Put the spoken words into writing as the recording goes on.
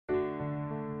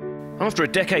After a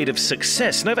decade of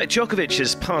success, Novak Djokovic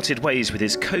has parted ways with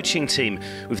his coaching team.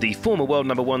 With the former world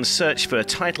 #1 search for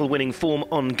title-winning form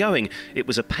ongoing, it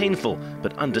was a painful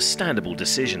but understandable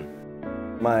decision.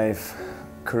 My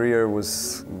career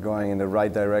was going in the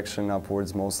right direction,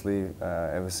 upwards mostly,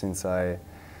 ever since I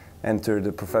entered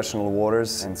the professional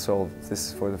waters. And so this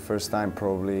is for the first time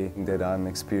probably that I'm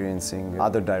experiencing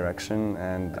other direction.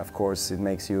 And of course it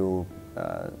makes you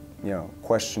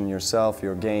question yourself,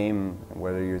 your game,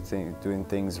 whether you're doing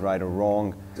things right or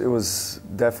wrong. It was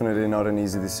definitely not an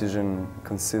easy decision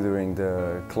considering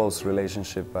the close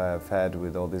relationship I've had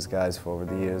with all these guys for over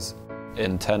the years.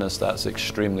 In tennis, that's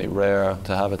extremely rare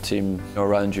to have a team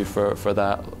around you for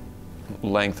that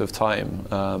length of time.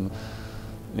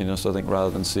 So I think rather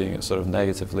than seeing it sort of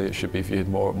negatively, it should be viewed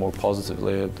more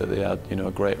positively, that they had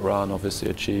a great run,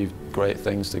 obviously achieved great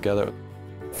things together.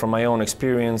 From my own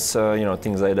experience,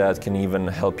 things like that can even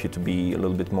help you to be a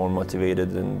little bit more motivated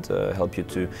and help you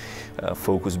to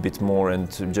focus a bit more and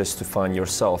just to find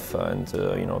yourself. And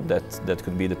that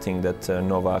could be the thing that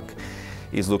Novak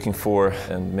is looking for,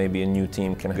 and maybe a new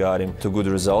team can guide him to good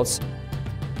results.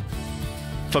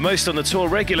 For most on the tour,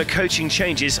 regular coaching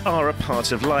changes are a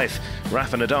part of life.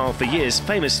 Rafa Nadal for years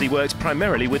famously worked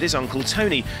primarily with his uncle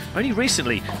Tony, only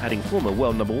recently adding former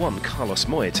world #1 Carlos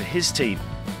Moya to his team.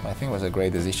 I think it was a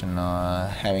great decision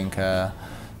having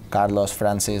Carlos,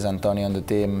 Francis and Tony on the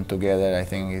team together. I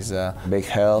think is a big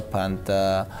help, and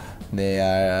they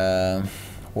are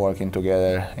working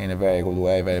together in a very good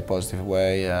way, very positive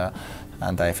way,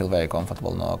 and I feel very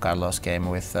comfortable now. Carlos came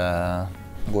with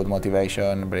good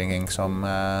motivation, bringing some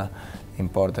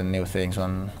important new things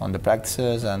on the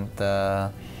practices, and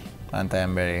I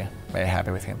am very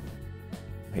happy with him.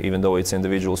 Even though it's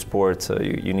individual sport,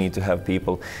 you need to have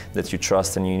people that you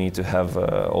trust, and you need to have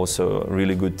also a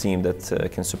really good team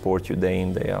that can support you day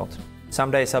in, day out.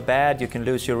 Some days are bad, you can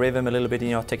lose your rhythm a little bit in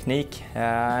your technique,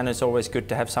 and it's always good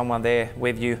to have someone there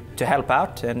with you to help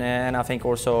out. And I think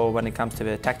also when it comes to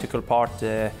the tactical part,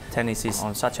 tennis is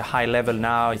on such a high level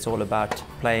now. It's all about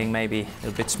playing maybe a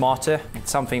little bit smarter.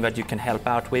 It's something that you can help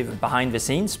out with behind the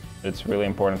scenes. It's really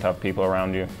important to have people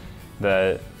around you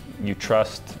that you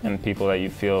trust and people that you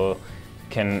feel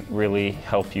can really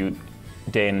help you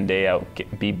day in and day out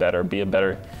be better, be a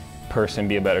better person,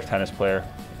 be a better tennis player.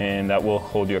 And that will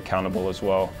hold you accountable as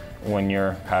well when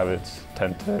your habits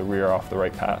tend to rear off the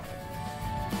right path.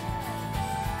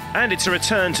 And it's a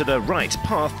return to the right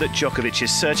path that Djokovic is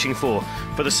searching for.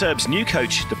 For the Serb's new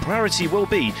coach, the priority will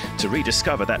be to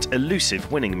rediscover that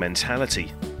elusive winning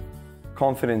mentality.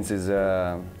 Confidence is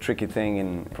a tricky thing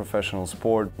in professional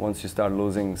sport. Once you start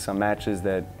losing some matches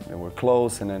that were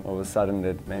close, and then all of a sudden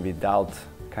that maybe doubt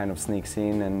kind of sneaks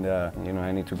in, and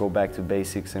I need to go back to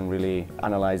basics and really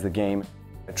analyze the game.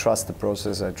 I trust the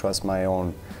process, I trust my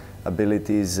own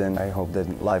abilities, and I hope that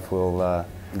life will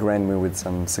grant me with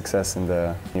some success in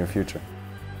the near future.